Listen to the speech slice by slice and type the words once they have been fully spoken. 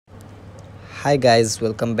Hi guys,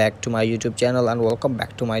 welcome back to my YouTube channel and welcome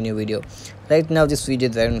back to my new video. Right now this video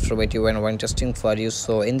is very informative and very interesting for you.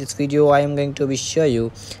 So in this video I am going to be show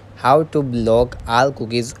you how to block all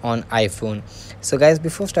cookies on iPhone. So guys,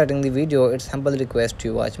 before starting the video, it's humble request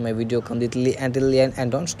to watch my video completely until the end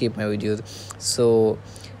and don't skip my videos. So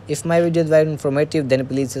if my video is very informative, then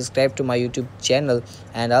please subscribe to my YouTube channel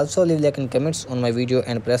and also leave like and comments on my video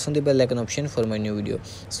and press on the bell icon option for my new video.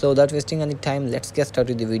 So without wasting any time, let's get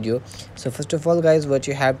started the video. So first of all guys, what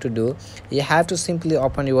you have to do, you have to simply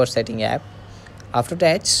open your setting app. After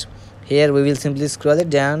that, here we will simply scroll it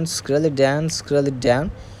down,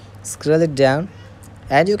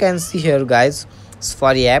 and you can see here guys,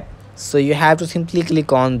 Safari app. So you have to simply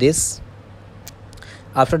click on this.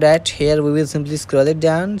 After that, here we will simply scroll it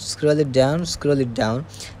down. So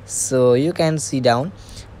you can see down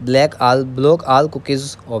block all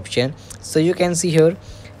cookies option. So you can see here,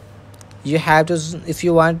 you have to, if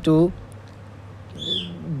you want to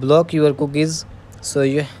block your cookies, so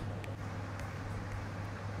you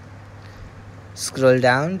scroll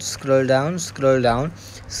down. So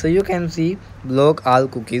you can see block all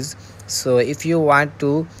cookies. So if you want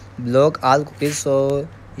to block all cookies, so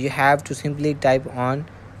you have to simply type on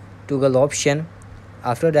toggle option.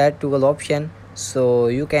 After that, toggle option, so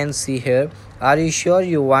you can see here, are you sure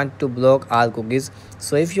you want to block all cookies?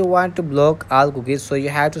 So if you want to block all cookies, so you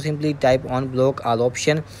have to simply type on block all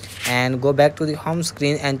option and go back to the home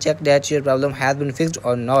screen and check that your problem has been fixed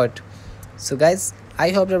or not. So guys,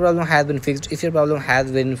 I hope your problem has been fixed. If your problem has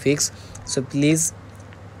been fixed, so please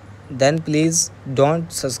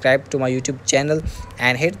don't subscribe to my YouTube channel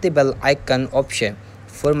and hit the bell icon option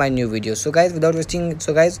for my new video. So guys, without wasting,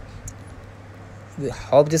 so guys, we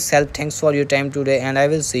hope this helped. Thanks for your time today and I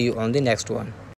will see you on the next one.